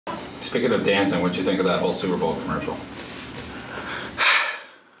Speaking of dancing, what'd you think of that whole Super Bowl commercial?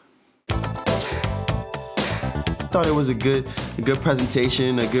 I thought it was a good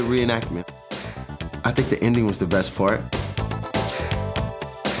presentation, a good reenactment. I think the ending was the best part.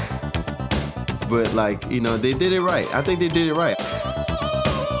 But like, you know, they did it right. I think they did it right.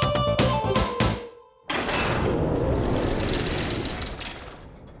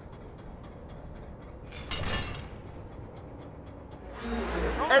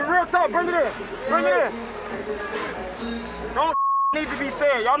 Hey, real talk, bring it in. Bring it in. Don't need to be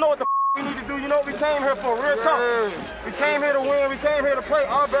said. Y'all know what the we need to do. You know what we came here for, real talk. We came here to win. We came here to play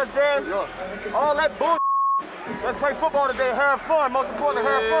our best game. All that bull. Let's play football today, have fun. Most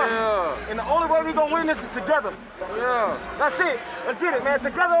importantly, have fun. And the only way we gonna win this is together. That's it. Let's get it, man.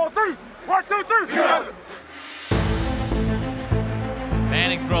 Together on three. 1, 2, 3.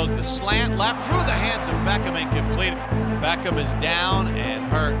 Manning throws the slant left through the hands of Beckham, incomplete. Beckham is down and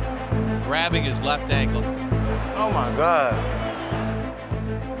hurt, grabbing his left ankle. Oh my God.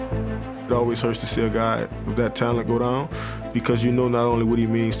 It always hurts to see a guy of that talent go down, because you know not only what he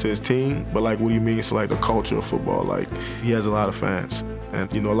means to his team, but like what he means to like the culture of football. Like, he has a lot of fans, and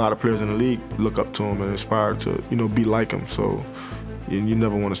you know a lot of players in the league look up to him and aspire to, you know, be like him. So you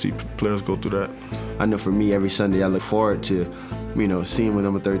never want to see players go through that. I know for me, every Sunday I look forward to, you know, seeing what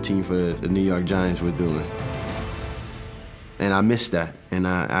number 13 for the New York Giants were doing. And I miss that, and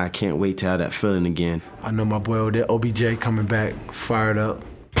I can't wait to have that feeling again. I know my boy Odell, OBJ coming back, fired up.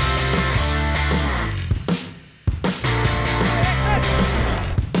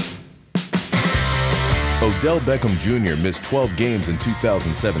 Odell Beckham Jr. missed 12 games in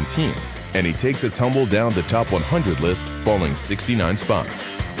 2017, and he takes a tumble down the top 100 list, falling 69 spots.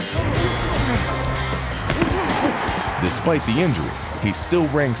 Despite the injury, he still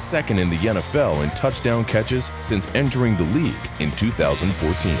ranks second in the NFL in touchdown catches since entering the league in 2014.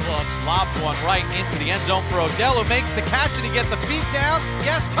 Lobbed one right into the end zone for Odell, who makes the catch, and he gets the feet down.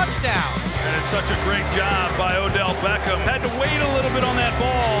 Yes, touchdown. And it's such a great job by Odell Beckham. Had to wait a little bit on that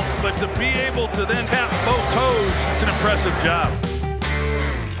ball, but to be able to then tap both toes, it's an impressive job.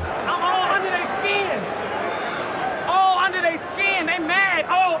 I'm all under their skin. All under their skin. They mad.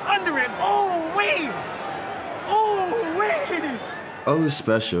 All under it. Ooh, wee. Ooh, wee. Oh, it was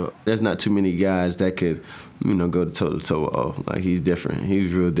special. There's not too many guys that could, you know, go toe-to-toe with O. Like, he's different.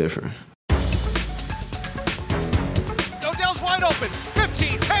 He's real different. Odell's wide open.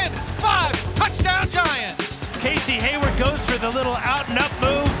 15, 10, 5, touchdown Giants. Casey Hayward goes for the little out-and-up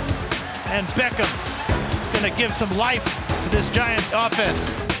move, and Beckham is going to give some life to this Giants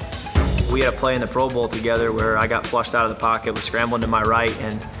offense. We had a play in the Pro Bowl together where I got flushed out of the pocket, was scrambling to my right,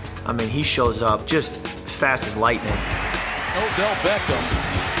 and, I mean, he shows up just fast as lightning. Odell Beckham,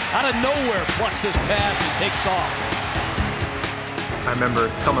 out of nowhere, plucks this pass and takes off. I remember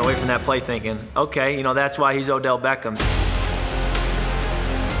coming away from that play thinking, okay, you know, that's why he's Odell Beckham.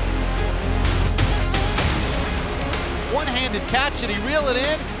 One-handed catch, and he reel it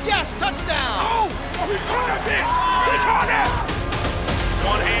in. Yes, touchdown! Oh, he caught it! He caught it!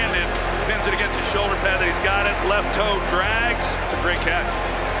 One-handed, pins it against his shoulder pad that he's got it. Left toe drags. It's a great catch.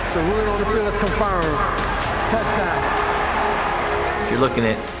 The ruling on the field is confirmed. Touchdown. If you're looking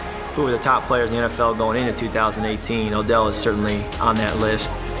at who are the top players in the NFL going into 2018, Odell is certainly on that list.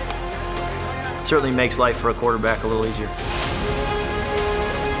 Certainly makes life for a quarterback a little easier.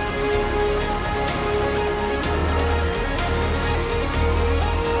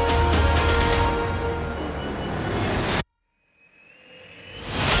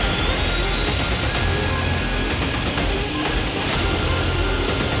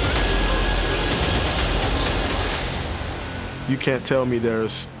 You can't tell me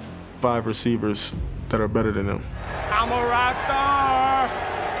there's 5 receivers that are better than him. I'm a rock star.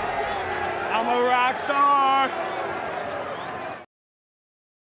 I'm a rock star.